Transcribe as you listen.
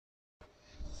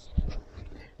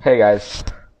Hey guys,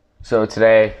 so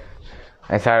today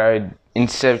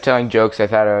instead of telling jokes, I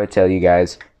thought I would tell you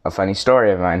guys a funny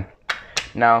story of mine.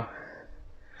 Now,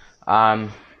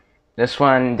 this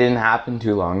one didn't happen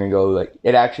too long ago, like,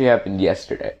 it actually happened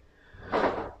yesterday.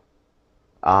 That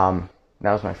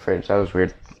was my fridge, that was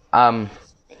weird. But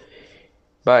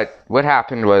what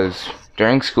happened was,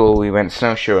 during school, we went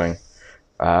snowshoeing,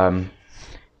 and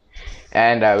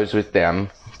I was with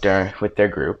them, with their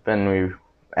group,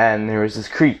 and there was this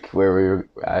creek where we were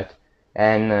at,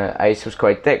 and the ice was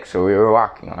quite thick, so we were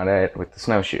walking on it with the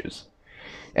snowshoes.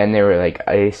 And they were like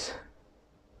ice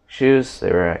shoes, they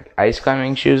were like ice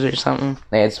climbing shoes or something.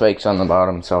 They had spikes on the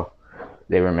bottom, so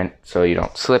they were meant so you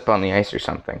don't slip on the ice or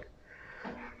something.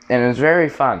 And it was very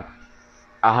fun.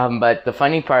 But the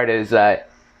funny part is that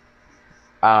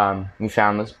we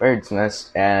found this bird's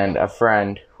nest, and a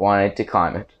friend wanted to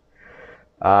climb it.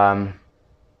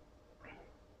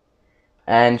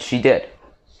 And she did.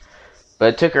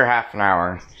 But it took her half an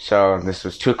hour. So this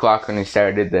was 2 o'clock when we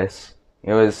started this.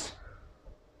 It was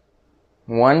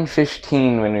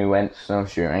 1:15 when we went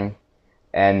snowshoeing.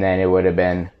 And then it would have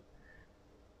been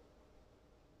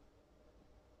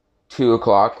 2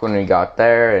 o'clock when we got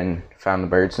there and found the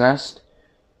bird's nest.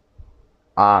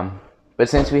 But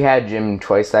since we had gym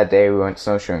twice that day, we went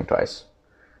snowshoeing twice.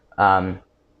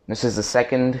 This is the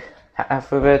second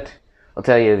half of it. I'll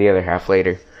tell you the other half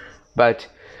later. But,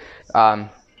 sorry,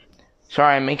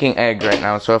 I'm making eggs right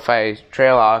now, so if I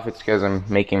trail off, it's because I'm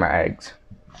making my eggs.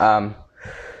 And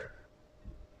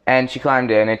she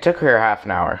climbed in. It took her half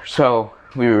an hour. So,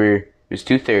 it was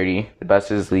 2:30. The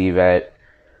buses leave at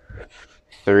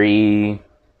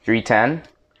 3:10.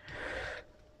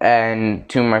 And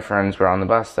two of my friends were on the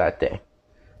bus that day.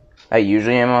 I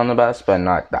usually am on the bus, but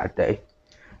not that day.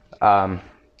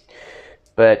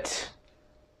 But,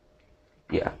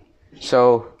 yeah.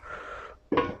 So,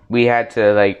 we had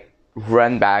to,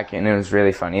 run back, and it was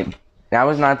really funny. That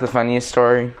was not the funniest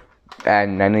story,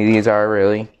 and none of these are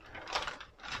really.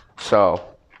 So,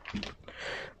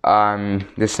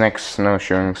 this next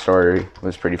snowshoeing story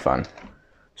was pretty fun.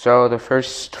 So, the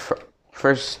first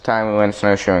time we went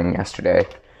snowshoeing yesterday,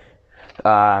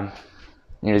 it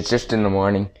was just in the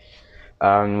morning.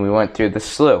 We went through the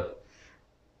slough,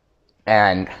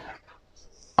 and,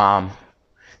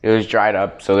 it was dried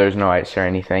up, so there's no ice or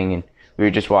anything, and we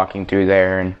were just walking through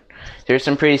there, and there's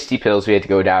some pretty steep hills we had to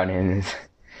go down in.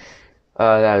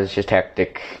 That was just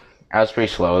hectic. I was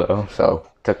pretty slow though, so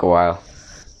it took a while.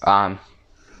 Yeah.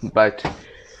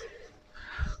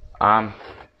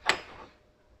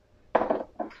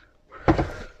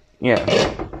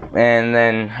 And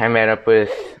then I met up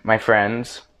with my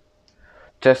friends,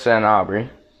 Tessa and Aubrey,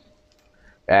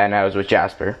 and I was with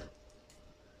Jasper.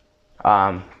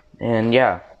 And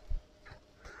yeah.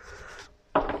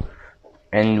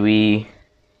 And we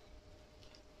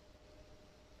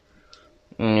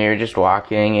were just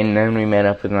walking, and then we met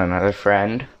up with another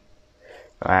friend,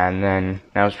 and then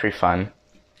that was pretty fun.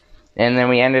 And then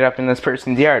we ended up in this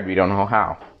person's yard, we don't know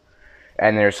how.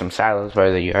 And there's some silos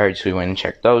by the yard, so we went and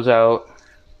checked those out,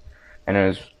 and it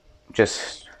was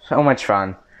just so much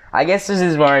fun. I guess this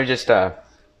is more just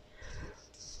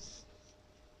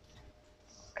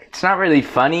it's not really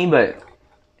funny, but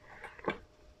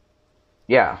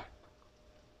yeah.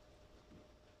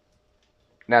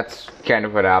 That's kind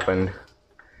of what happened.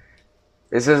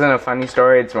 This isn't a funny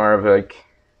story, it's more of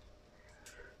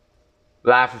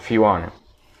laugh if you want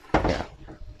to. Yeah.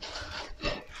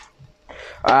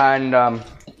 And,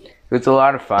 it was a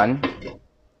lot of fun.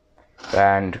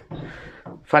 And,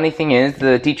 funny thing is,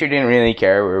 the teacher didn't really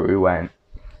care where we went.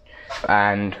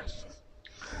 And,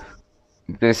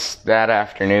 that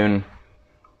afternoon,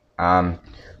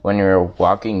 when we were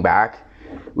walking back,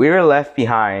 we were left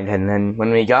behind, and then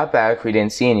when we got back, we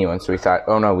didn't see anyone, so we thought,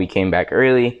 oh no, we came back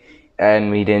early,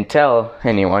 and we didn't tell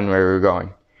anyone where we were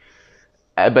going.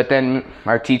 But then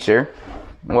our teacher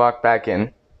walked back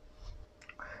in,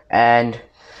 and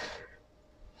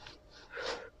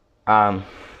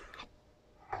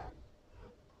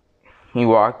he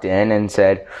walked in and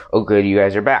said, oh good, you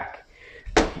guys are back.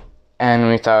 And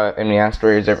we asked,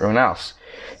 where's everyone else?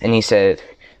 And he said,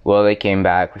 well, they came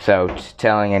back without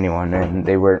telling anyone, and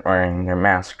they weren't wearing their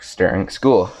masks during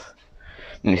school.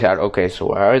 And we thought, okay, so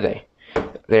where are they?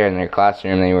 They're in their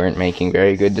classroom, they weren't making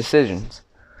very good decisions.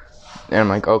 And I'm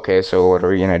like, okay, so what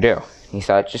are we gonna do? He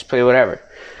thought, just play whatever.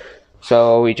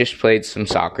 So we just played some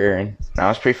soccer, and that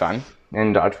was pretty fun.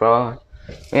 And dodgeball,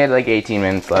 we had 18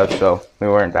 minutes left, so we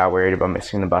weren't that worried about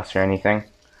missing the bus or anything.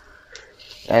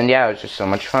 And yeah, it was just so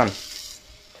much fun.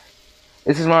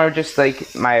 This is more of just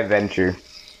my adventure.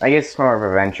 I guess it's more of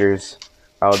adventures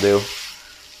I'll do.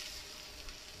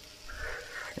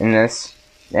 in this.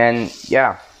 And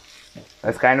yeah,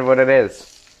 that's kind of what it is.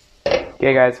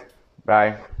 Okay, guys.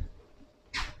 Bye.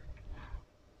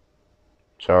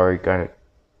 Sorry, gotta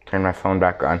turn my phone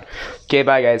back on. Okay,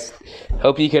 bye, guys.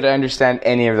 Hope you could understand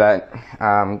any of that.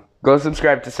 Go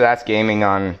subscribe to Sats Gaming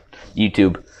on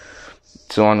YouTube.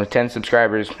 It's the one with 10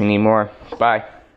 subscribers. We need more. Bye.